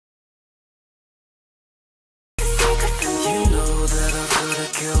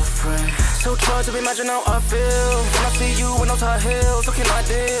So try to imagine how I feel when I see you in those high heels, looking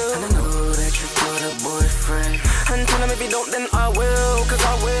ideal. And I know that you've got a boyfriend, and tell him if you don't, then I will, cause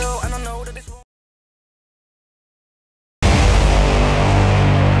I will. And I know that it's wrong.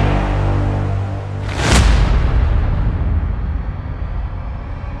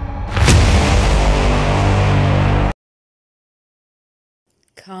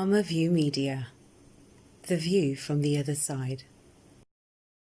 Karma View Media, the view from the other side.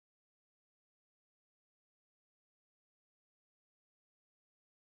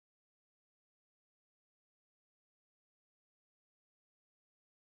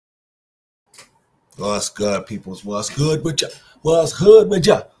 What's good, peoples? What's good with ya? What's good with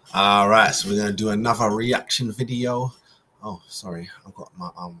ya? All right, so we're gonna do another reaction video. Oh, sorry, I've got my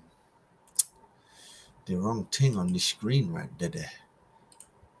the wrong thing on the screen right there.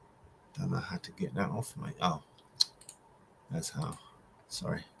 Don't know how to get that off my. Oh, that's how.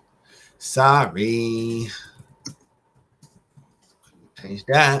 Sorry. Change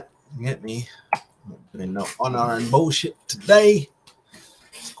that. You get me? Not doing no honor and bullshit today.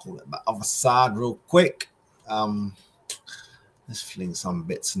 Let's call it the other side real quick. Let's fling some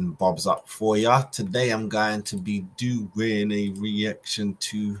bits and bobs up for ya. Today I'm going to be doing a reaction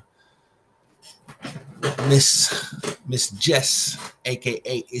to Miss Jess, aka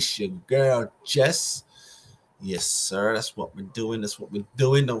it's your girl Jess. Yes, sir. That's what we're doing. That's what we're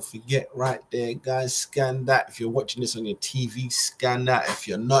doing. Don't forget right there, guys. Scan that. If you're watching this on your TV, scan that. If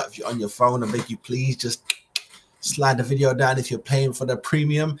you're not, if you're on your phone, I beg you please just slide the video down. If you're paying for the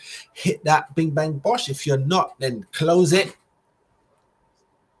premium, hit that bing bang bosh. If you're not, then close it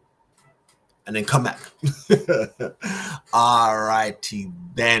and then come back. All righty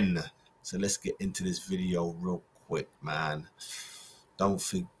then. So let's get into this video real quick, man. Don't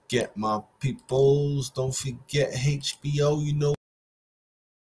forget, my peoples, don't forget HBO, you know.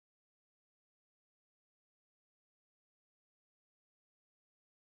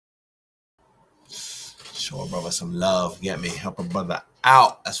 Show a brother some love, get me, help a brother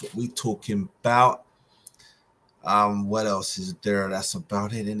out. That's what we talking about. What else is there? That's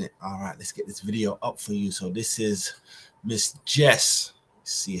about it, isn't it? All right, let's get this video up for you. So this is Miss Jess.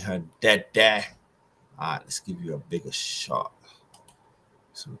 See her dead there. All right, let's give you a bigger shot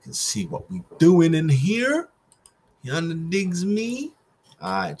so we can see what we doing in here. You underdigs me?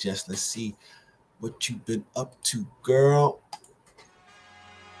 All right, Jess, let's see what you've been up to, girl.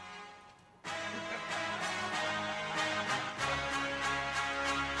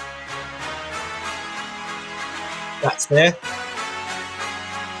 That's there.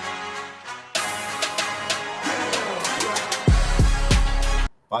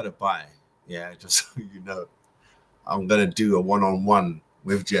 By the by, yeah, just so you know, I'm gonna do a one-on-one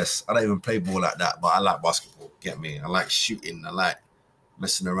with Jess. I don't even play ball like that, but I like basketball. Get me? I like shooting. I like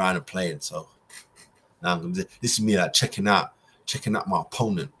messing around and playing. So now I'm gonna. This is me like checking out my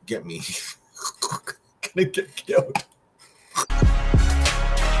opponent. Get me? Gonna get killed.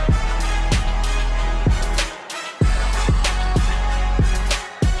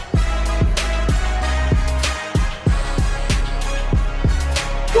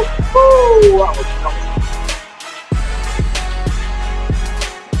 Woo! That was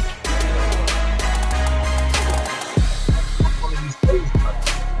one of these days,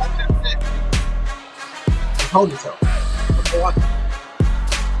 ponytail.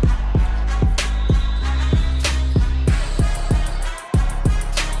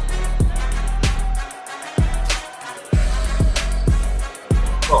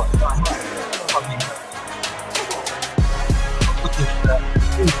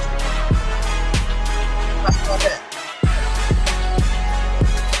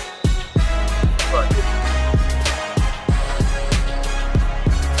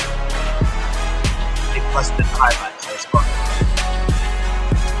 The highlights, so it's fun.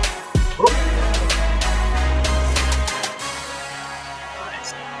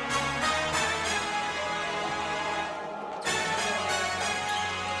 Nice.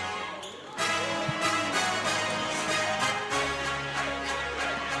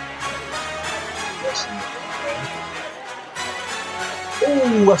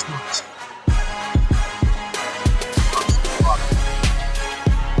 Oh, that's nice.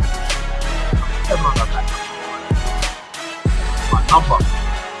 Number.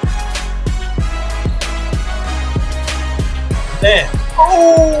 There.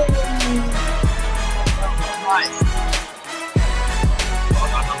 Oh! Nice.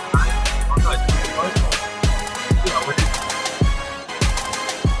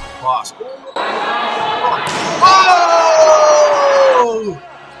 Oh!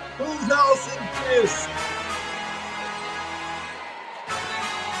 Who's else in this?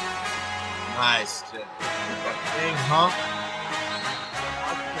 Nice. Thing, huh?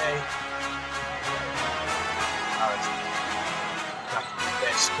 Okay.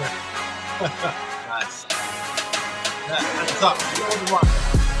 Nice. Hands up. One.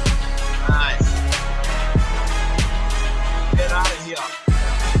 Nice. Get out of here.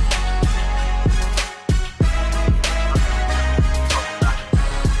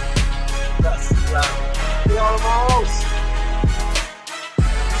 That's almost.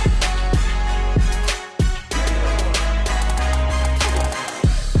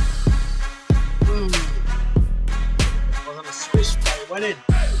 Was on a swish, but it went in.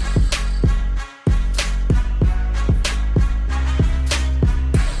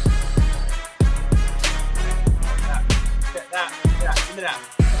 Get that. Give me that.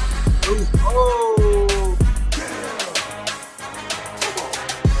 Ooh. Oh.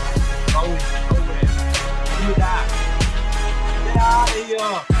 Nowhere. Give me that. Get out of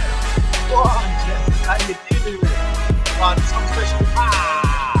here. Go on, Jess. How you dealing with it? Come on, some special.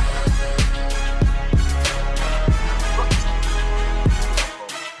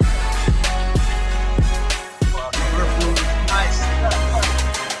 Nice.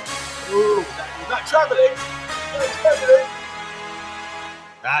 Ooh, not traveling.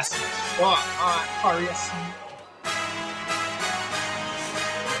 That's it. All right, hurry up.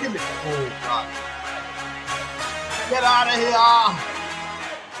 Give me the ball, God. Get out of here.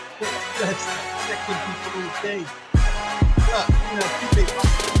 That's second people all day. Look, keep it up.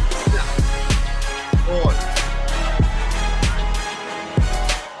 Boy.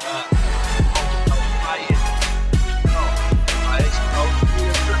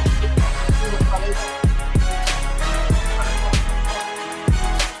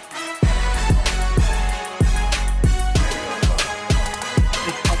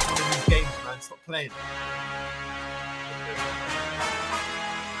 Stop playing.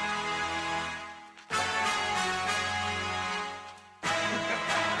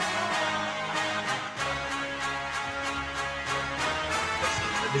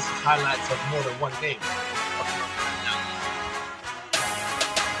 This is highlights of more than one game.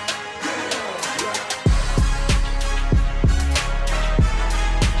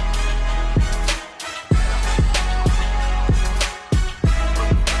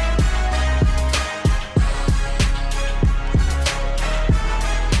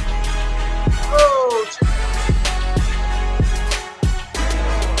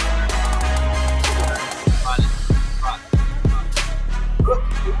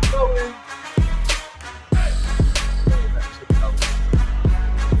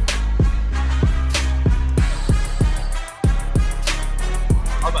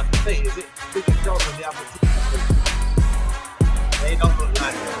 Is it bigger jobs than the other teams? They don't look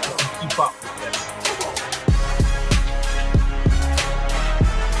like they can keep up with this.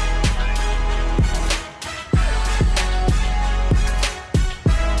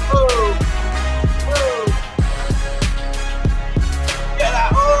 Oh! Get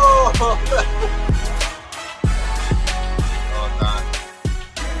out! Oh! Oh, man.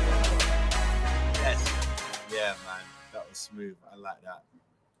 Yes. Yeah, man. That was smooth. I like that.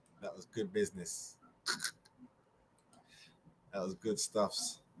 That was good business. That was good stuff.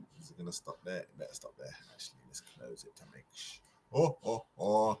 So we're gonna stop there. Better stop there. Actually, let's close it to make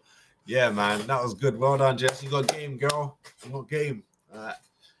sure. Yeah, man, that was good. Well done, Jess. You got game, girl. You got game.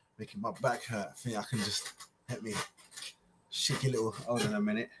 Making my back hurt. I think I can just let me shake a little. Hold on a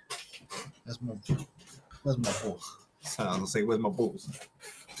minute. Where's my balls? So I was gonna say, where's my balls?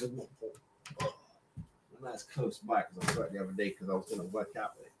 Where's my balls? Oh, that's close by because I saw it the other day because I was gonna work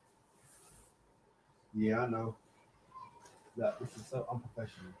out with it. Yeah, I know. That this is so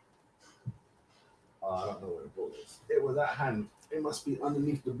unprofessional. I don't know where the ball is. It was at hand. It must be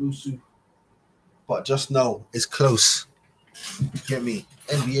underneath the busu. But just know it's close. Get me?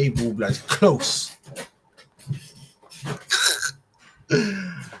 NBA ball, blood. Close.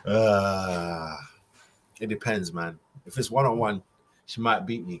 It depends, man. If it's one-on-one, she might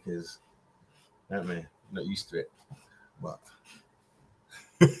beat me because I'm not used to it. But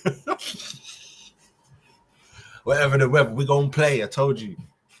whatever the weather, we're gonna play. I told you.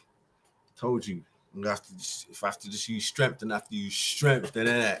 I'm gonna have to, if I have to just use strength, then I have to use strength. Then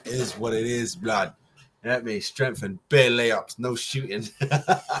that is what it is, blood. That means strength and bare layups, no shooting.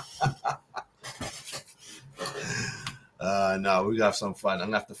 No, we gotta have some fun. I'm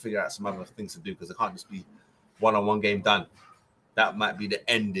gonna have to figure out some other things to do because it can't just be one-on-one game done. That might be the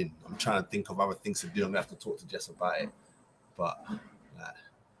ending. I'm trying to think of other things to do. I'm gonna have to talk to Jess about it. But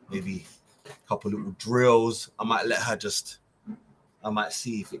maybe a couple little drills. I might let her I might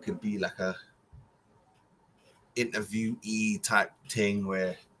see if it could be like a interviewee type thing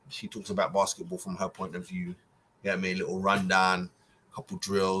where She talks about basketball from her point of view. Yeah, me a little rundown, couple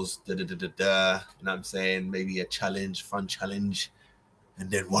drills, You know what I'm saying? Maybe a challenge, fun challenge,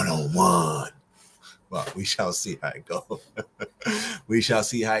 and then one-on-one. But we shall see how it go. We shall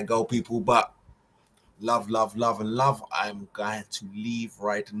see how it go, people. But love, love, love, and love. I'm going to leave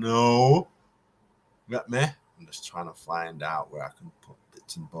right now. Got me? I'm just trying to find out where I can put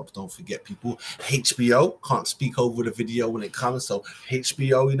bits and bobs. Don't forget, people, HBO. Can't speak over the video when it comes. So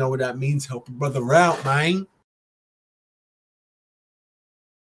HBO, you know what that means. Help a brother out, man.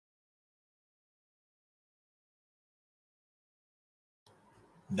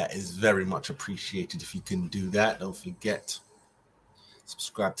 That is very much appreciated if you can do that. Don't forget,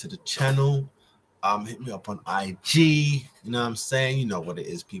 subscribe to the channel. Hit me up on IG. You know what I'm saying? You know what it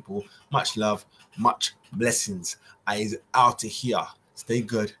is, people. Much love, much blessings. I is out of here. Stay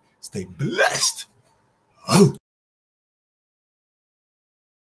good, stay blessed. Oh.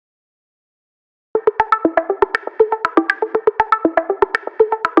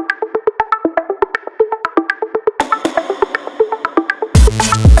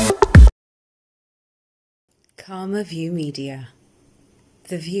 Karma View Media.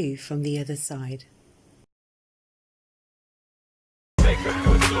 The view from the other side.